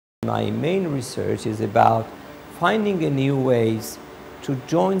My main research is about finding a new ways to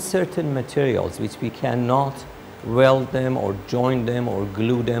join certain materials which we cannot weld them or join them or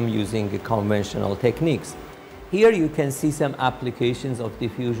glue them using conventional techniques. Here you can see some applications of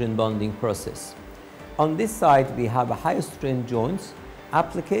diffusion bonding process. On this side we have high strength joints.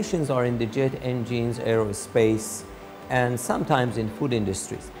 Applications are in the jet engines, aerospace, and sometimes in food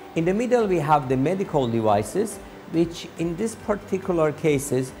industries. In the middle we have the medical devices, which in this particular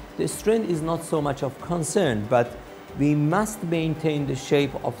cases the strength is not so much of concern, but we must maintain the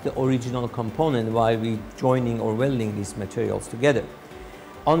shape of the original component while we joining or welding these materials together.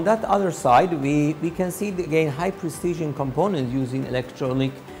 On that other side we can see again high precision components using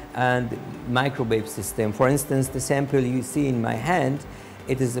electronic and microwave system. For instance, the sample you see in my hand,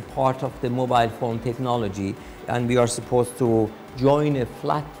 it is a part of the mobile phone technology, and we are supposed to join a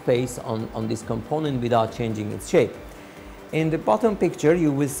flat face on this component without changing its shape. In the bottom picture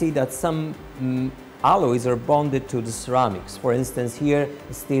you will see that some alloys are bonded to the ceramics. For instance, here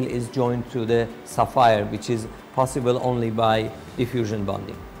steel is joined to the sapphire, which is possible only by diffusion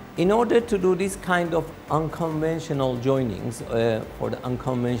bonding. In order to do this kind of unconventional joinings for the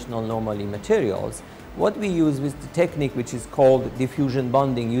unconventional normally materials, what we use is the technique which is called diffusion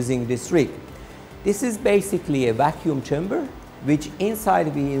bonding using this rig. This is basically a vacuum chamber which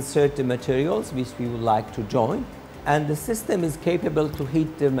inside we insert the materials which we would like to join, and the system is capable to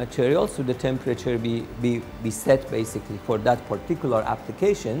heat the materials to the temperature be set basically for that particular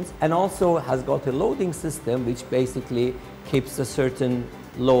applications, and also has got a loading system which basically keeps a certain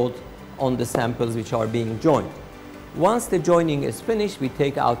load on the samples which are being joined. Once the joining is finished, we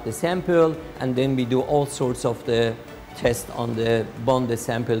take out the sample and then we do all sorts of the tests on the bonded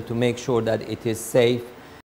sample to make sure that it is safe